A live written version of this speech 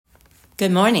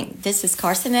Good morning. This is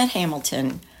Carsonette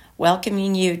Hamilton,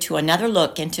 welcoming you to another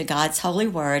look into God's holy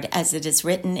word as it is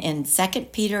written in 2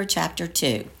 Peter chapter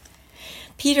 2.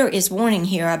 Peter is warning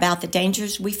here about the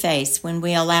dangers we face when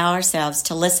we allow ourselves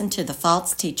to listen to the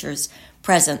false teachers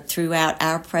present throughout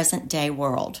our present-day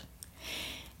world.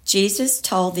 Jesus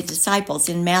told the disciples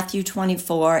in Matthew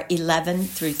 24:11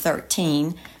 through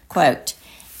 13, quote,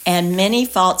 "And many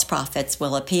false prophets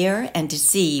will appear and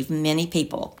deceive many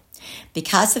people.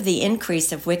 Because of the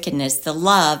increase of wickedness, the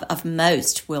love of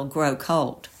most will grow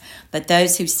cold, but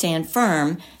those who stand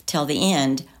firm till the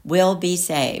end will be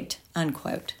saved."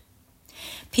 Unquote.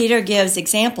 Peter gives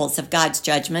examples of God's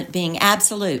judgment being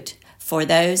absolute for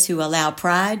those who allow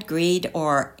pride, greed,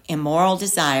 or immoral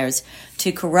desires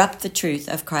to corrupt the truth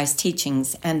of Christ's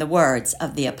teachings and the words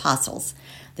of the apostles.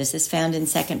 This is found in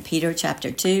 2 Peter chapter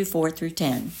 2, 4 through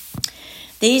 10.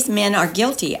 These men are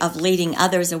guilty of leading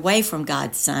others away from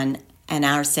God's Son and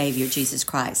our Savior, Jesus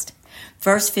Christ.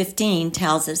 Verse 15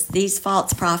 tells us these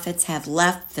false prophets have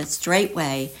left the straight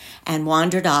way and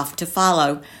wandered off to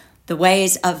follow the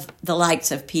ways of the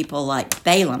likes of people like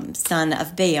Balaam, son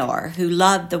of Beor, who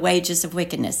loved the wages of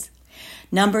wickedness.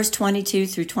 Numbers 22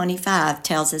 through 25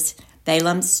 tells us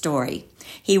Balaam's story.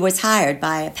 He was hired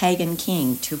by a pagan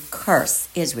king to curse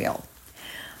Israel.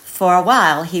 For a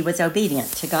while, he was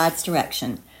obedient to God's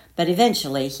direction, but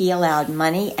eventually he allowed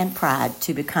money and pride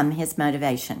to become his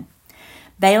motivation.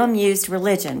 Balaam used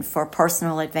religion for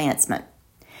personal advancement.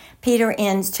 Peter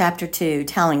ends chapter 2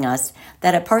 telling us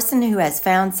that a person who has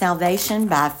found salvation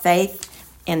by faith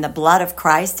in the blood of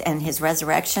Christ and his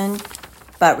resurrection,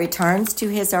 but returns to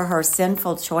his or her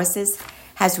sinful choices,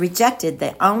 has rejected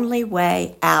the only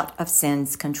way out of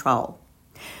sin's control.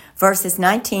 Verses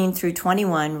 19 through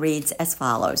 21 reads as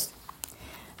follows.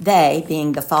 They,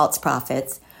 being the false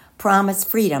prophets, promise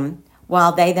freedom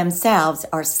while they themselves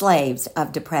are slaves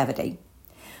of depravity.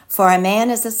 For a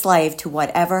man is a slave to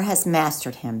whatever has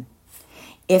mastered him.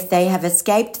 If they have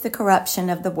escaped the corruption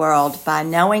of the world by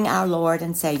knowing our Lord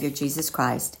and Savior Jesus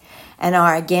Christ, and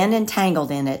are again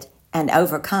entangled in it and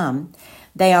overcome,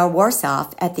 they are worse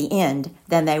off at the end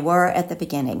than they were at the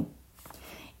beginning.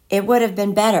 It would have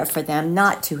been better for them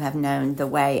not to have known the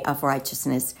way of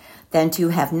righteousness than to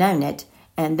have known it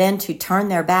and then to turn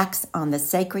their backs on the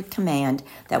sacred command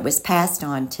that was passed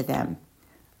on to them."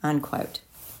 Unquote.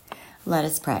 Let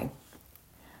us pray.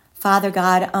 Father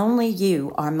God, only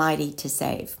you are mighty to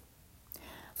save.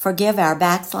 Forgive our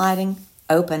backsliding,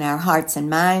 open our hearts and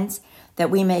minds,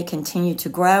 that we may continue to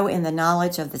grow in the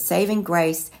knowledge of the saving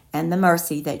grace and the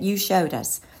mercy that you showed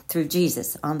us through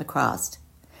Jesus on the cross.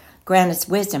 Grant us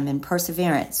wisdom and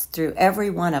perseverance through every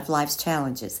one of life's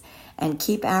challenges, and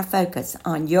keep our focus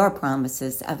on your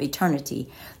promises of eternity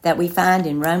that we find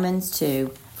in Romans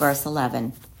 2, verse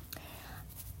 11.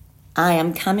 I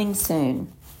am coming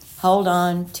soon. Hold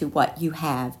on to what you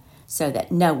have so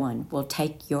that no one will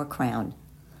take your crown.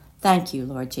 Thank you,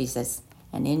 Lord Jesus,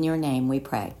 and in your name we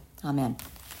pray. Amen.